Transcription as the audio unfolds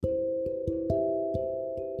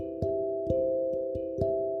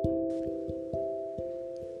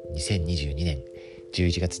2022年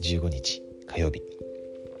11月15日火曜日、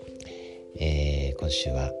今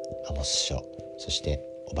週はアモス書、そして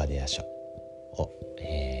オバデヤ書を、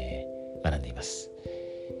学んでいます。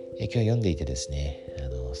今日読んでいてですね、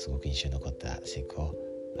すごく印象に残った聖句を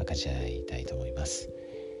分かち合いたいと思います。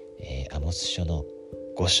アモス書の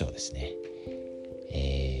5章ですね、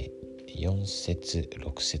4節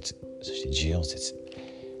6節そして14節、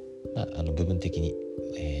部分的に、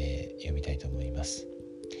読みたいと思います。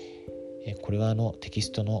これはテキ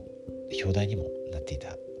ストの表題にもなってい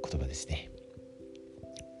た言葉ですね。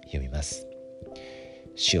読みます。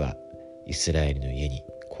主はイスラエルの家に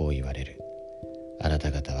こう言われる。あな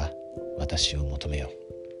た方は私を求めよ、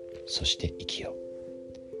そして生きよ。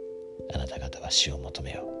あなた方は主を求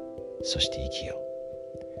めよ、そして生きよ。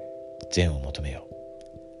善を求めよ、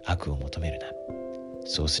悪を求めるな。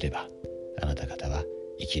そうすればあなた方は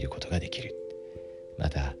生きることができる。ま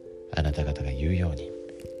たあなた方が言うように、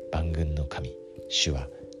万軍の神主は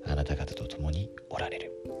あなた方と共におられ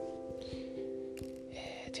る。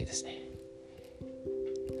というですね、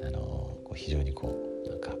非常に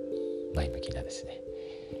前向きなですね、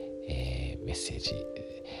メッセージ。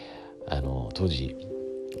当時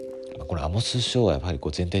このアモス書はやはり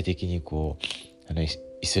全体的に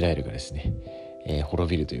イスラエルがですね、滅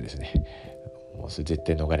びるというですね、もうそれ絶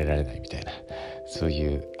対逃れられないみたいな、そうい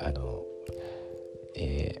うあ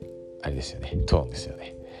れですよね、トーンですよ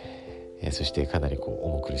ね。そしてかなり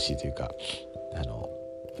重苦しいというか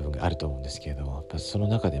部分があると思うんですけれども、その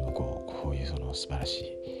中でもこういうその素晴らし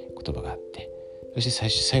い言葉があって、そして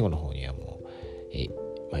最後の方にはも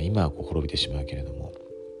う、今は滅びてしまうけれども、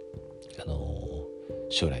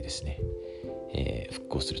将来ですね、復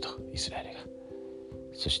興すると、イスラエルが。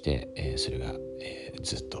そして、それが、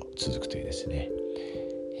ずっと続くというですね、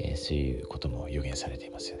そういうことも予言されてい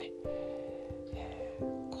ますよね。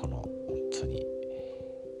この本当に、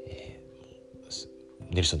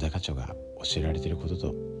ネルソン大課長が教えられていること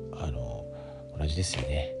と同じですよ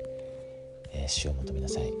ね。主を求めな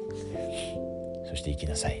さい、そして生き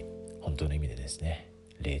なさい。本当の意味でですね、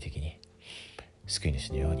霊的に救い主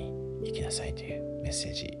のように生きなさいというメッセ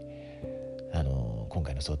ージ。今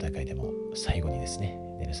回の総大会でも最後にですね、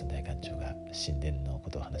ネルソン大官長が神殿のこ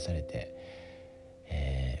とを話されて、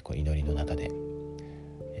祈りの中で、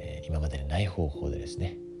今までにない方法でです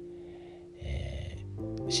ね、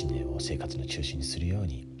神殿を生活の中心にするよう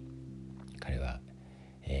に彼は、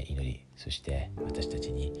祈り、そして私た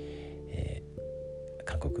ちに、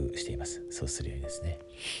勧告しています。そうするようにですね、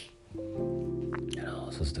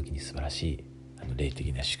そうするときに素晴らしい霊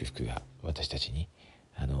的な祝福が私たちに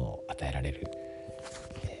与えられる、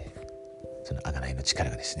その贖いの力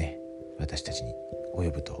がですね、私たちに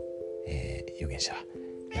及ぶと、預言者は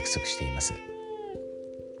約束しています。で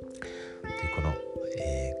この、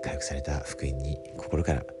回復された福音に心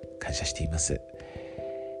から感謝しています。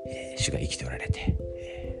主が生きておられて、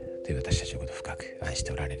で私たちのことを深く愛し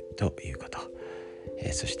ておられるということ、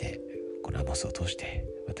そしてこのアモスを通して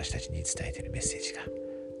私たちに伝えているメッセージが本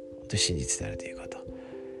当に真実であるということ、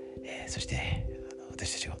そして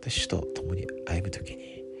私たちが本当に主と共に歩むとき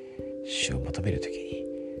に、主を求めるときに、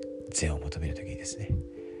善を求めるときにですね、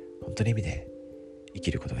本当の意味で生き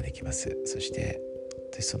ることができます。そして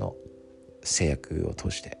その制約を通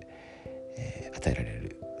して、与えられ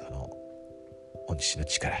るその御父の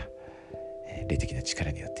力、霊的な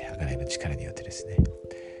力によって、贖いの力によってですね、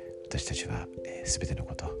私たちは、全ての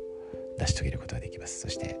ことを成し遂げることができます。そ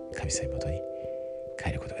して神様のもとに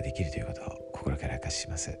帰ることができるということを心から明かしし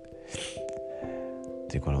ます。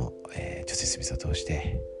でこの、ジョセフ・スミスを通し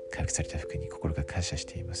て回復された福音に心から感謝し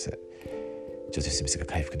ています。ジョセフ・スミスが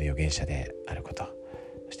回復の預言者であること、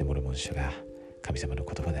そしてモルモン書が神様の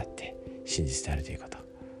言葉であって真実であるということ、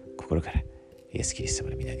心からイエス・キリスト様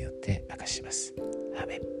の皆によって